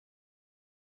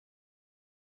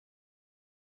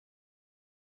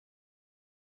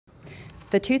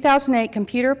The 2008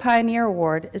 Computer Pioneer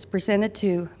Award is presented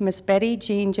to Ms. Betty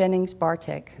Jean Jennings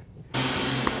Bartik.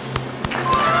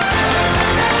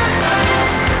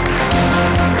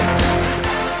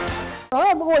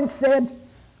 I've always said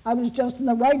I was just in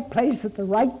the right place at the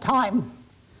right time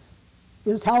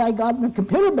is how I got in the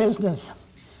computer business.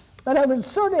 But it was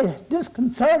sort of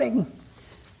disconcerting a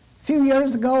few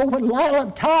years ago when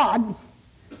Lila Todd,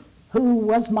 who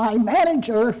was my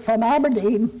manager from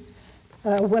Aberdeen,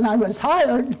 when I was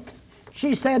hired,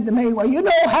 she said to me, well, you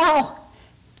know how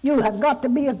you have got to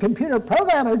be a computer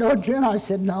programmer, don't you? And I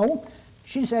said, no.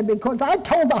 She said, because I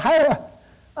told the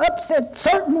higher-ups that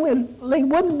certainly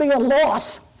wouldn't be a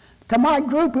loss to my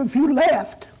group if you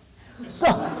left. So,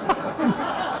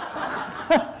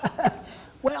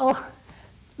 well,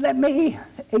 let me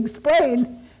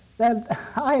explain that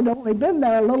I had only been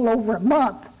there a little over a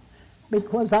month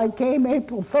because I came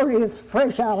April 30th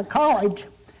fresh out of college,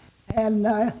 and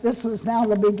this was now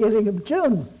the beginning of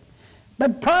June.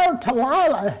 But prior to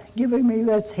Lila giving me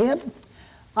this hint,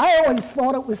 I always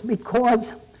thought it was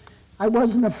because I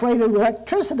wasn't afraid of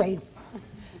electricity.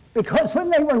 Because when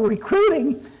they were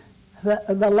recruiting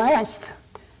the last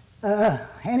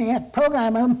ENIAC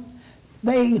programmer,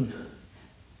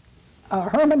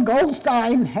 Herman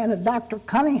Goldstein and Dr.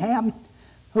 Cunningham,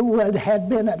 who had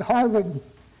been at Harvard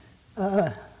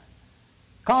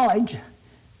College,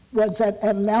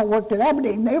 and now worked at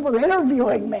Aberdeen, they were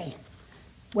interviewing me.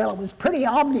 Well, it was pretty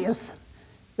obvious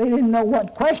they didn't know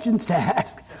what questions to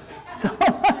ask. So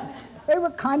they were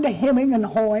kind of hemming and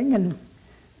hawing, and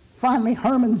finally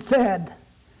Herman said,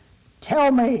 tell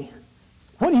me,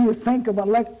 what do you think of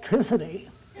electricity?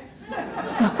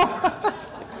 So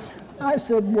I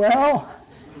said, well,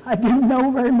 I didn't know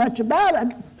very much about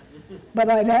it, but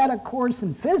I'd had a course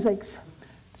in physics,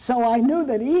 so I knew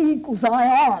that E equals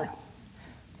IR.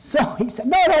 So he said,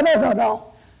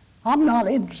 no, I'm not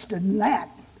interested in that.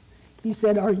 He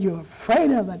said, are you afraid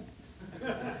of it?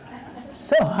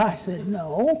 So I said,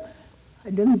 no, I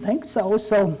didn't think so.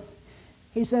 So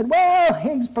he said, well,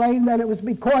 he explained that it was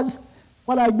because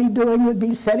what I'd be doing would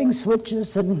be setting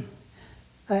switches and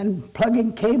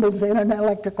plugging cables in and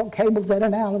electrical cables in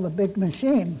and out of a big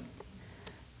machine.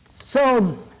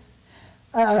 So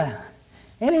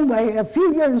anyway, a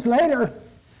few years later,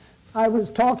 I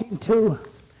was talking to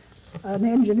an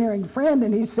engineering friend,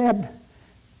 and he said,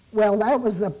 well, that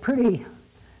was a pretty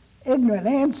ignorant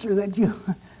answer that you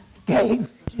gave.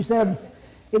 She said,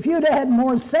 if you'd had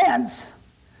more sense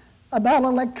about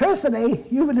electricity,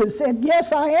 you would have said,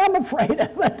 yes, I am afraid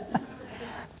of it.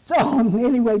 So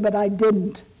anyway, but I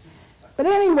didn't. But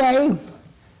anyway,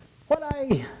 what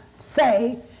I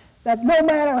say, that no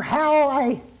matter how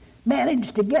I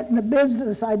managed to get in the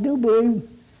business, I do believe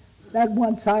that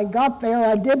once I got there,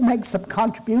 I did make some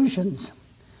contributions.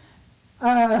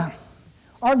 Our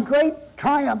great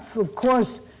triumph, of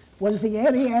course, was the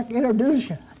ENIAC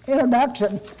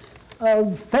introduction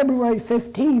of February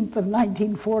 15th of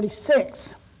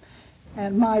 1946.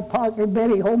 And my partner,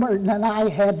 Betty Holberton, and I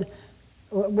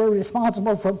were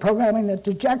responsible for programming the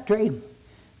trajectory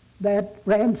that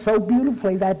ran so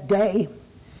beautifully that day.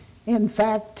 In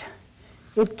fact,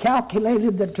 it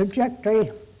calculated the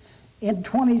trajectory in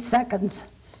 20 seconds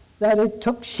that it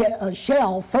took a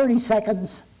shell 30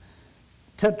 seconds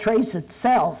to trace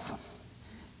itself.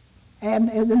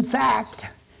 And in fact,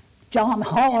 John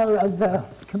Holler of the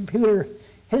Computer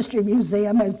History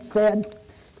Museum had said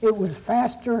it was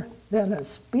faster than a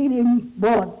speeding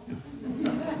bullet.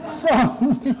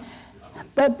 So,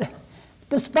 but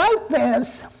despite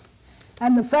this,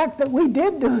 and the fact that we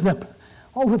did do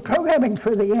all the programming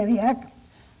for the ENIAC,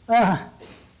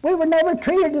 we were never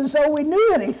treated as though we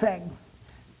knew anything.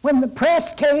 When the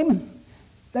press came,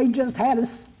 they just had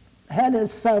us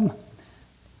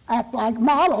act like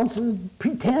models and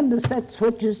pretend to set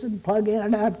switches and plug in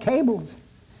and out cables.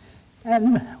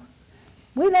 And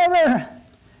we never,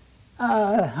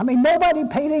 nobody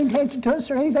paid any attention to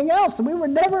us or anything else. We were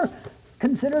never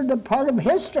considered a part of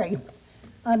history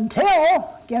until,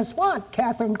 guess what?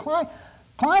 Catherine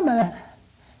Kleinman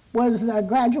was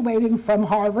graduating from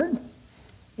Harvard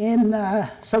in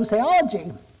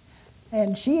sociology,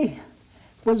 and she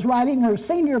was writing her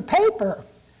senior paper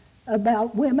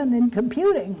about women in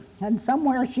computing, and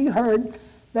somewhere she heard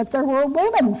that there were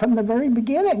women from the very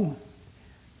beginning.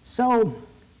 So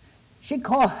she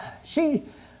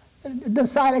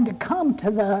decided to come to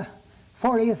the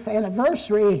 40th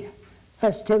anniversary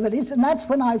festivities, and that's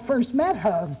when I first met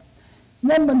her. And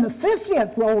then when the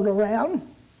 50th rolled around,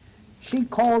 she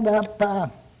called up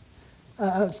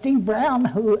Steve Brown,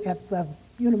 who at the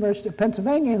University of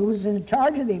Pennsylvania, who was in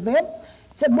charge of the event,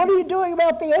 said, what are you doing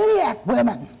about the ENIAC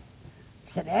women?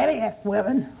 said, ENIAC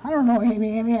women? I don't know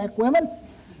any ENIAC women.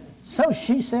 So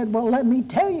she said, well, let me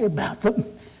tell you about them.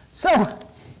 So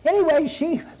anyway,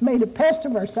 she made a pest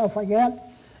of herself, I guess.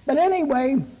 But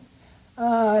anyway,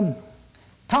 Tom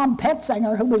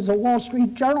Petzinger, who was a Wall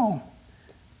Street Journal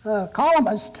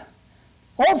columnist,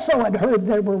 also had heard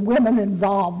there were women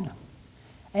involved.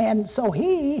 And so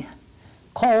he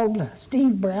called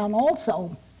Steve Brown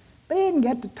also, but he didn't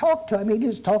get to talk to him. He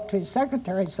just talked to his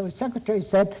secretary. So his secretary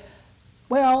said,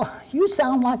 well, you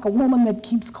sound like a woman that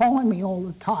keeps calling me all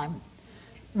the time.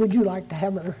 Would you like to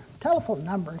have her telephone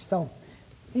number? So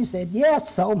he said,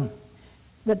 yes. So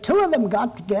the two of them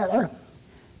got together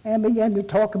and began to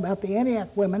talk about the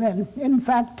ENIAC women. And in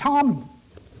fact, Tom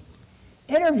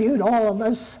interviewed all of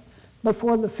us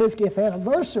before the 50th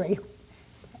anniversary.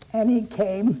 And he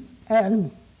came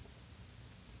and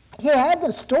he had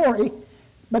the story,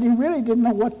 but he really didn't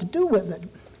know what to do with it.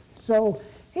 So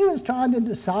he was trying to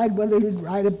decide whether he'd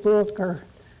write a book or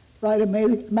write a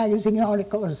magazine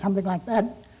article or something like that.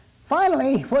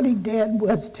 Finally, what he did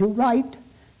was to write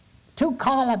 2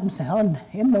 columns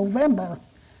in November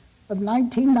of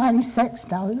 1996.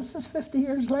 Now, this is 50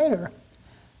 years later.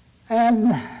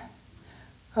 And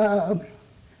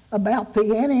about the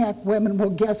ENIAC women. Well,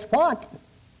 guess what?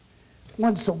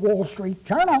 Once the Wall Street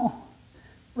Journal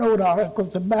wrote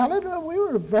articles about it, we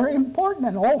were very important,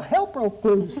 and all hell broke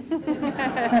loose.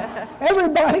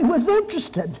 Everybody was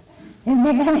interested in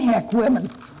the ENIAC women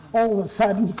all of a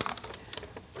sudden.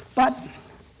 But,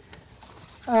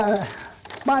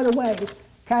 by the way,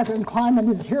 Catherine Kleiman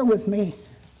is here with me,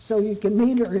 so you can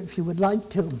meet her if you would like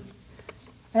to.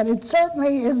 And it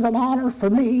certainly is an honor for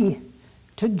me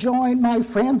to join my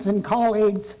friends and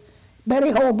colleagues,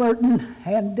 Betty Holberton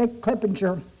and Dick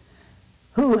Clippinger,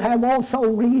 who have also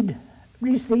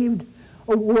received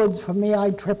awards from the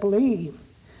IEEE.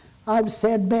 I've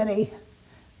said Betty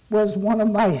was one of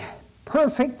my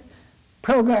perfect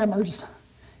programmers.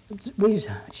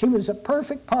 She was a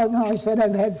perfect partner. I said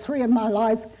I've had 3 in my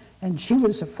life, and she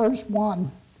was the first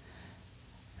one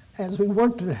as we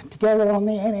worked together on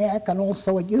the ENIAC and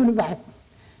also at UNIVAC.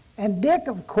 And Dick,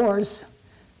 of course,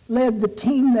 led the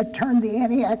team that turned the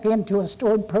ENIAC into a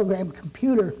stored program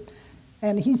computer.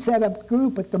 And he set up a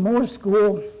group at the Moore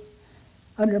School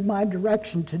under my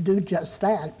direction to do just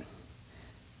that.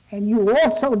 And you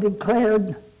also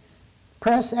declared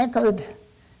Press Eckert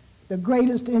the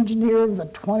greatest engineer of the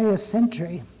 20th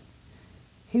century.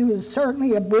 He was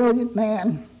certainly a brilliant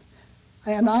man,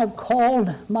 and I've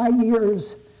called my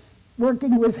years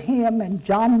working with him and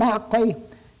John Mockley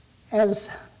at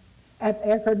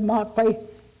Eckert Mockley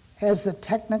as the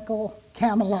technical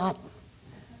Camelot.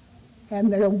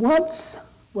 And there once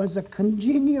was a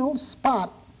congenial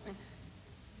spot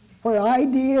where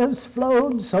ideas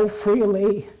flowed so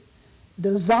freely,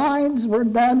 designs were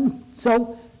done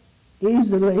so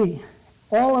easily.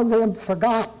 All of them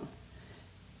forgot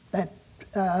that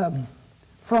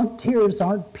frontiers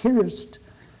aren't pierced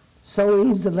so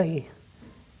easily.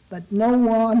 But no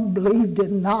one believed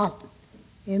in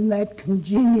that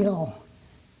congenial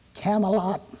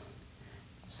Camelot.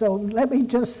 So let me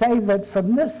just say that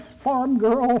from this farm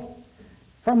girl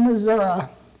from Missouri,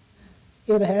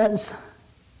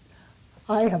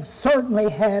 I have certainly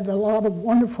had a lot of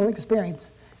wonderful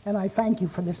experience, and I thank you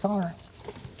for this honor.